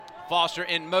Foster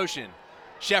in motion.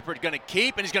 Shepard going to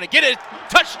keep, and he's going to get it.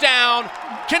 Touchdown,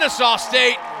 Kennesaw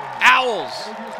State Owls.